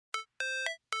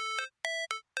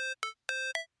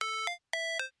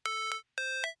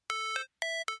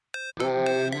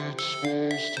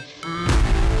supposed to feel.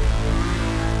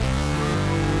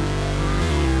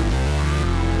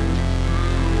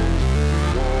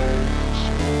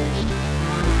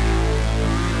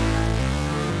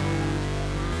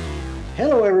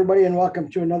 Hello, everybody, and welcome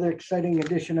to another exciting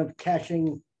edition of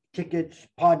Cashing Tickets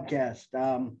podcast.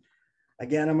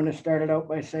 Again, I'm going to start it out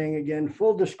by saying again,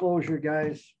 full disclosure,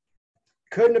 guys,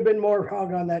 couldn't have been more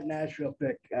wrong on that Nashville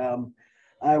pick.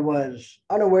 I was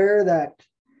unaware that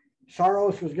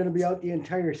Saros was going to be out the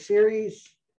entire series.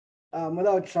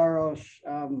 Without Saros,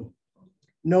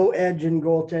 no edge in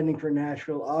goaltending for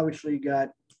Nashville. Obviously, got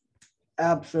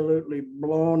absolutely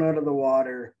blown out of the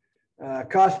water.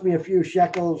 Cost me a few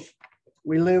shekels.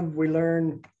 We live, we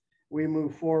learn, we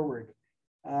move forward.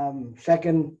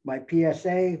 Second, my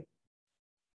PSA.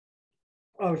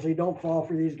 Obviously, don't fall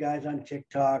for these guys on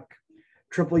TikTok.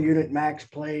 Triple unit max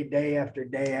play day after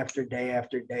day after day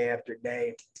after day after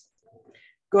day.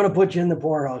 Going to put you in the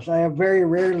poorhouse. I have very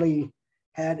rarely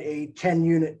had a 10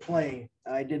 unit play.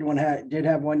 I did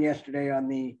have one yesterday on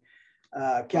the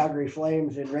Calgary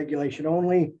Flames in regulation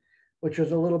only, which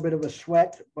was a little bit of a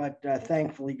sweat, but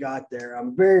thankfully got there.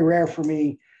 Very rare for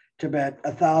me to bet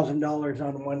 $1,000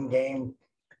 on one game.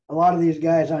 A lot of these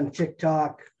guys on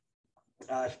TikTok,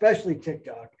 especially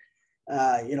TikTok,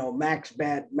 max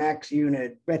bet, max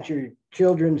unit, bet your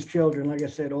children's children, like I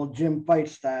said, old Jim Fight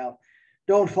style.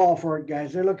 Don't fall for it,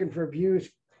 guys. They're looking for views,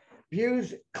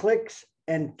 clicks,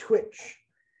 and Twitch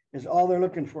is all they're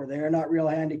looking for. They are not real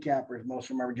handicappers. Most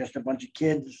of them are just a bunch of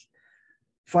kids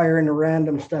firing the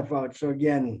random stuff out. So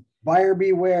again, buyer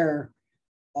beware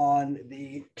on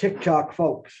the TikTok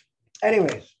folks.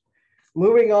 Anyways,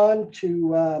 moving on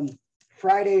to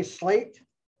Friday's slate.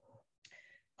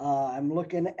 I'm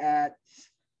looking at,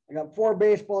 I got 4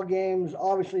 baseball games,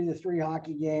 obviously the 3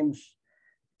 hockey games,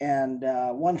 and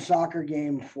 1 soccer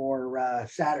game for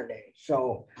Saturday.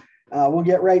 So we'll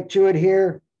get right to it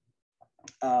here.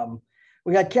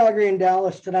 We got Calgary and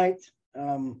Dallas tonight.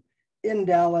 In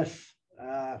Dallas,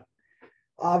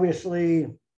 obviously,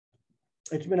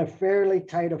 it's been a fairly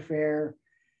tight affair,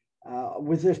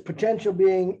 with this potential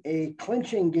being a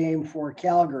clinching game for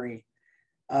Calgary.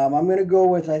 I'm going to go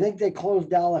with, I think they closed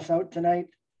Dallas out tonight.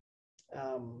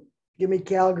 Give me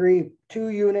Calgary 2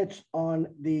 units on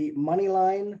the money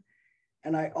line.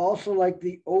 And I also like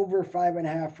the over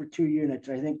 5.5 for 2 units.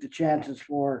 I think the chances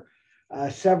for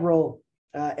several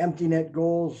empty net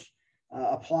goals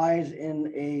applies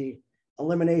in a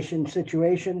elimination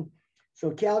situation.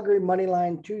 So Calgary money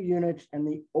line 2 units and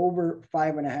the over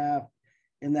 5.5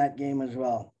 in that game as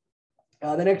well.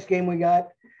 The next game we got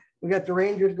the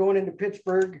Rangers going into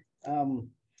Pittsburgh.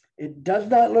 It does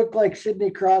not look like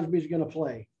Sidney Crosby is going to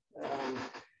play.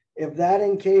 If that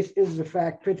in case is the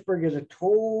fact, Pittsburgh is a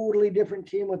totally different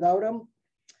team without him.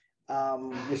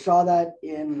 You saw that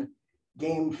in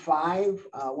game 5,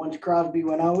 once Crosby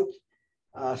went out,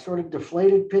 sort of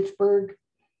deflated Pittsburgh.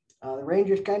 The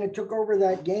Rangers kind of took over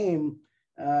that game,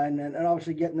 and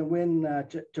obviously getting the win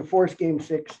to force game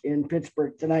 6 in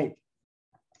Pittsburgh tonight.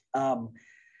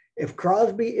 If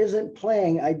Crosby isn't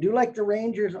playing, I do like the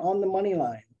Rangers on the money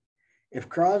line. If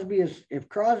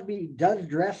Crosby does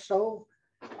dress so,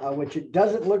 which it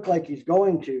doesn't look like he's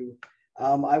going to,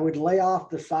 I would lay off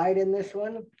the side in this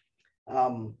one.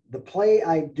 The play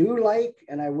I do like,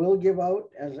 and I will give out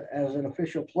as an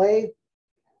official play,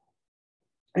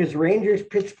 is Rangers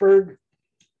Pittsburgh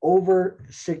over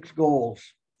 6 goals.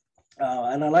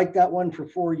 And I like that one for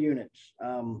 4 units.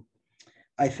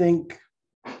 I think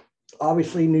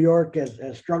obviously New York has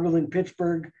struggled in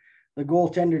Pittsburgh. The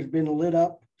goaltender's been lit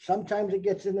up. Sometimes it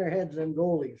gets in their heads, them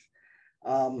goalies.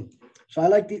 So I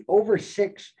like the over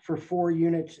 6 for 4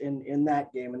 units in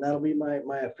that game. And that'll be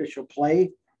my official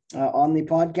play on the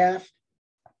podcast.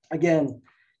 Again,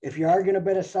 if you are going to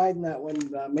bet a side in that one,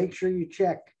 make sure you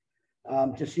check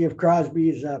to see if Crosby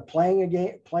is playing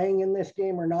in this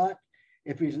game or not.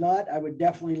 If he's not, I would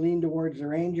definitely lean towards the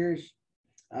Rangers.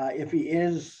 If he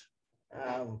is,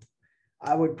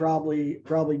 I would probably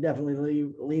definitely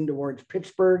lean towards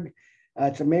Pittsburgh.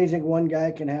 It's amazing one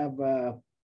guy can have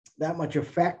that much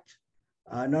effect,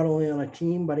 not only on a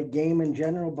team, but a game in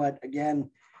general. But again,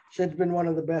 Sid's been one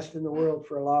of the best in the world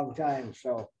for a long time.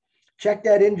 So check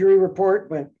that injury report.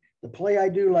 But the play I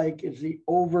do like is the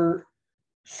over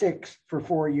 6 for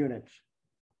 4 units.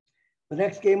 The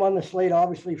next game on the slate,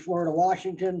 obviously,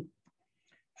 Florida-Washington.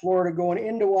 Florida going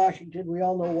into Washington. We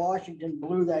all know Washington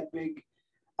blew that big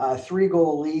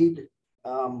 3-goal lead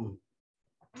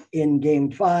in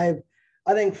game 5.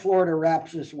 I think Florida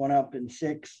wraps this one up in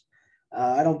 6.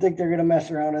 I don't think they're going to mess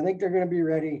around. I think they're going to be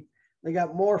ready. They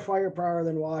got more firepower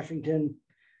than Washington.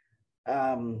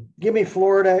 Give me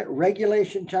Florida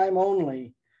regulation time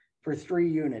only for 3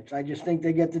 units. I just think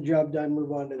they get the job done,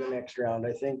 move on to the next round.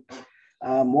 I think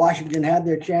Washington had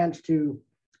their chance to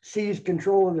seize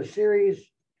control of the series.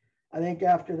 I think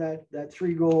after that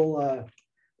 3-goal, I'm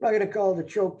not going to call it a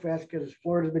choke fest because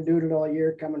Florida's been doing it all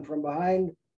year, coming from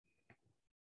behind.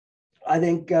 I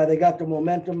think they got the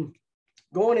momentum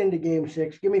going into Game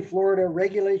 6. Give me Florida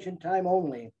regulation time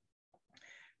only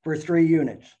for 3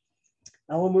 units.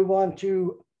 Now we'll move on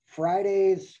to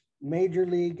Friday's Major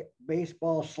League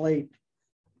Baseball slate.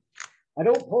 I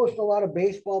don't post a lot of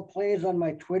baseball plays on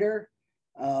my Twitter.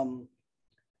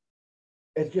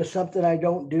 It's just something I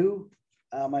don't do.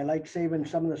 I like saving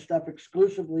some of the stuff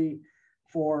exclusively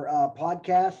for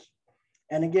podcasts.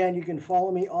 And again, you can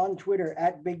follow me on Twitter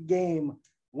at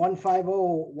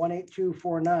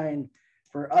BigGame150-18249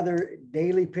 for other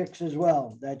daily picks as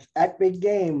well. That's at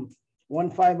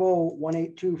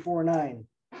BigGame150-18249.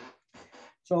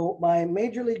 So my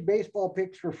Major League Baseball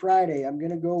picks for Friday, I'm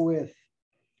going to go with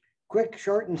quick,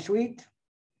 short, and sweet.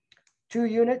 2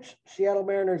 units, Seattle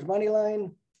Mariners money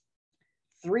line.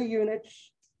 3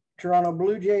 units, Toronto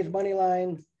Blue Jays money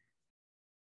line.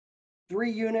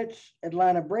 3 units,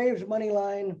 Atlanta Braves money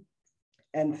line.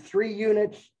 And 3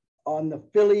 units on the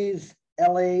Phillies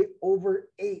LA over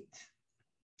 8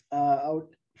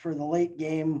 out for the late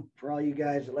game for all you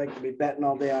guys that like to be betting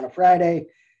all day on a Friday.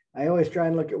 I always try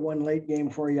and look at one late game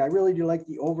for you. I really do like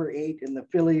the over 8 in the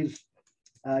Phillies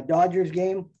Dodgers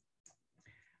game.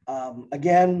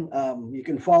 Again, you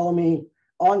can follow me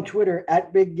on Twitter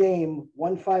at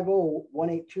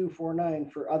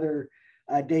BigGame150-18249 for other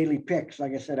daily picks.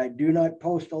 Like I said, I do not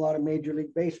post a lot of Major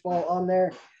League Baseball on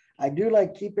there. I do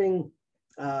like keeping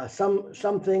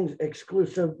some things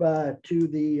exclusive to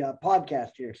the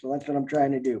podcast here. So that's what I'm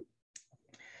trying to do.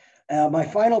 My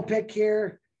final pick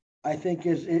here, I think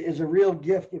is a real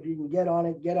gift. If you can get on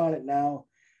it now.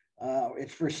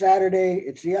 It's for Saturday.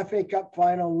 It's the FA Cup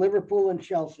final, Liverpool and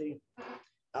Chelsea.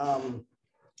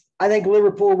 I think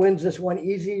Liverpool wins this one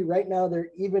easy. Right now, they're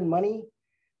even money.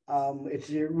 It's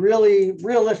really,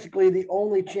 realistically, the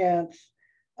only chance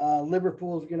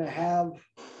Liverpool is going to have,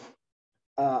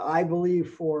 I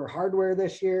believe, for hardware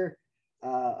this year.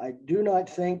 I do not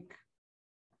think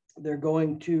they're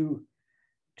going to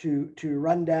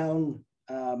run down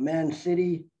Man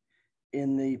City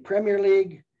in the Premier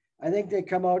League. I think they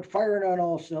come out firing on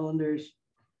all cylinders.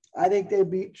 I think they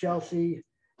beat Chelsea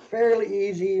fairly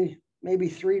easy, maybe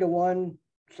 3-1,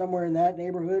 somewhere in that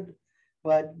neighborhood.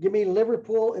 But give me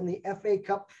Liverpool in the FA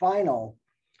Cup final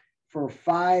for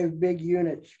 5 big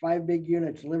units. 5 big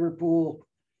units, Liverpool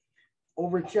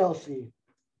over Chelsea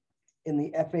in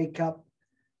the FA Cup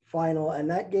final. And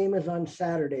that game is on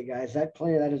Saturday, guys. That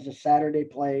is a Saturday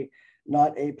play,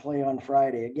 not a play on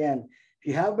Friday. Again, if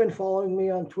you have been following me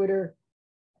on Twitter,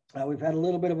 we've had a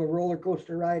little bit of a roller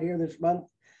coaster ride here this month.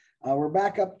 We're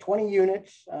back up 20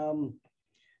 units.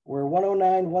 We're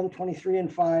 109, 123,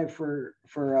 and 5 for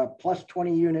plus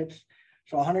 20 units.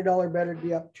 So $100 better to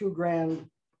be up $2,000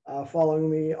 following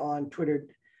me on Twitter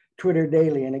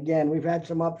daily. And again, we've had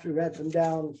some ups, we've had some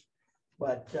downs,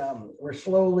 but we're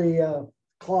slowly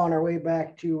clawing our way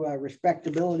back to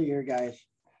respectability here, guys.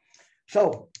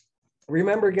 So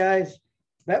remember, guys,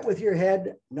 bet with your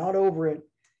head, not over it.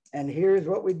 And here's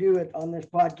what we do on this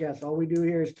podcast. All we do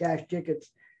here is cash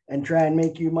tickets and try and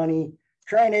make you money,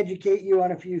 try and educate you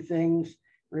on a few things.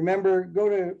 Remember, go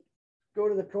to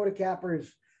the Coda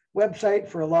Cappers website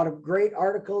for a lot of great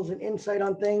articles and insight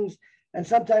on things. And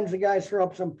sometimes the guys throw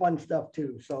up some fun stuff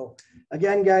too. So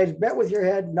again, guys, bet with your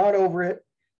head, not over it.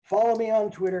 Follow me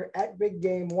on Twitter at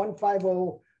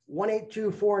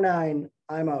BigGame150-18249.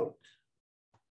 I'm out.